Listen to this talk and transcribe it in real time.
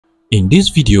In this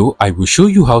video, I will show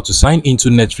you how to sign into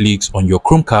Netflix on your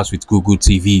Chromecast with Google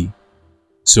TV.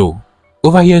 So,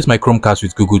 over here is my Chromecast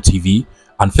with Google TV,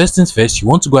 and first things first, you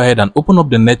want to go ahead and open up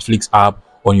the Netflix app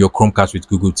on your Chromecast with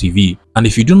Google TV. And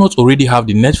if you do not already have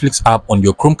the Netflix app on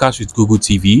your Chromecast with Google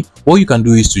TV, what you can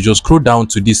do is to just scroll down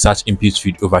to this search input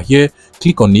field over here,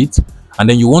 click on it, and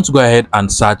then you want to go ahead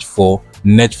and search for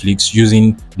Netflix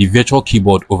using the virtual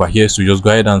keyboard over here. So just go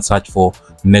ahead and search for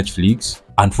Netflix,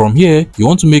 and from here you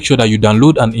want to make sure that you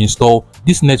download and install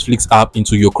this Netflix app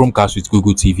into your Chromecast with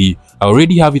Google TV. I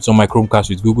already have it on my Chromecast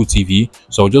with Google TV,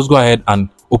 so I'll just go ahead and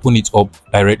open it up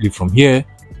directly from here.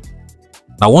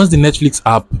 Now once the Netflix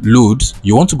app loads,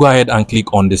 you want to go ahead and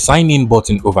click on the sign in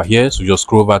button over here. So just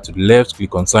scroll over to the left,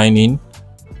 click on sign in,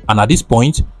 and at this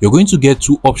point you're going to get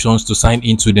two options to sign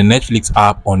into the Netflix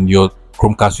app on your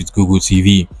Chromecast with Google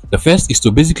TV. The first is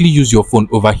to basically use your phone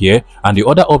over here, and the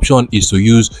other option is to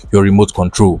use your remote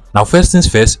control. Now first things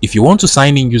first, if you want to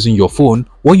sign in using your phone,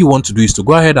 what you want to do is to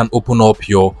go ahead and open up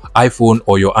your iPhone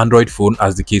or your Android phone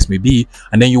as the case may be,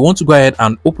 and then you want to go ahead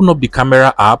and open up the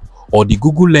camera app or the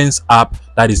Google Lens app,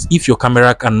 that is if your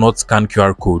camera cannot scan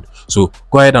QR code. So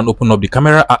go ahead and open up the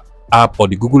camera app or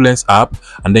the Google Lens app,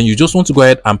 and then you just want to go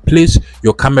ahead and place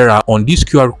your camera on this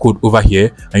QR code over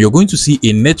here, and you're going to see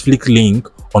a Netflix link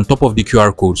on top of the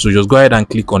QR code. So just go ahead and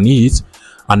click on it,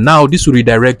 and now this will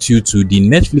redirect you to the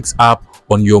Netflix app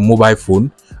on your mobile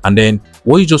phone. And then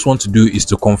what you just want to do is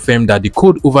to confirm that the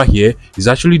code over here is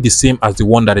actually the same as the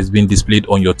one that is being displayed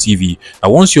on your TV.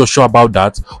 Now once you're sure about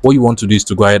that, what you want to do is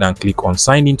to go ahead and click on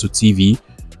sign in to TV,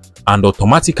 and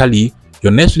automatically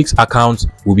your Netflix account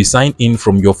will be signed in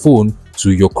from your phone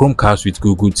to your Chromecast with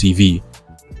Google TV.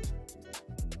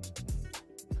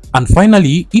 And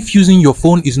finally, if using your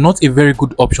phone is not a very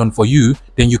good option for you,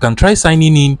 then you can try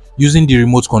signing in using the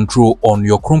remote control on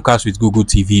your Chromecast with Google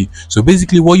TV. So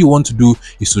basically what you want to do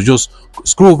is to just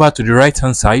scroll over to the right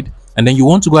hand side, and then you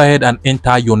want to go ahead and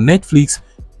enter your Netflix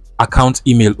account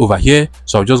email over here.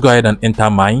 So I'll just go ahead and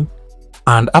enter mine.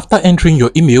 And after entering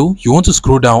your email, you want to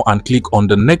scroll down and click on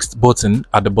the next button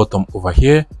at the bottom over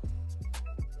here.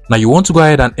 Now you want to go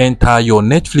ahead and enter your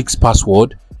Netflix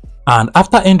password, and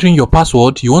after entering your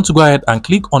password, you want to go ahead and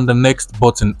click on the next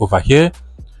button over here,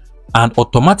 and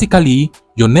automatically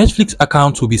your Netflix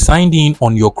account will be signed in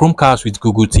on your Chromecast with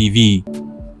Google TV.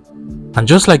 And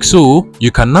just like so,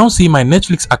 you can now see my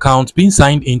Netflix account being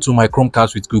signed into my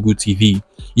Chromecast with Google TV.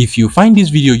 If you find this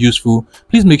video useful,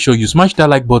 please make sure you smash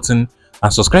that like button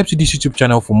and subscribe to this YouTube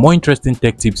channel for more interesting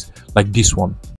tech tips like this one.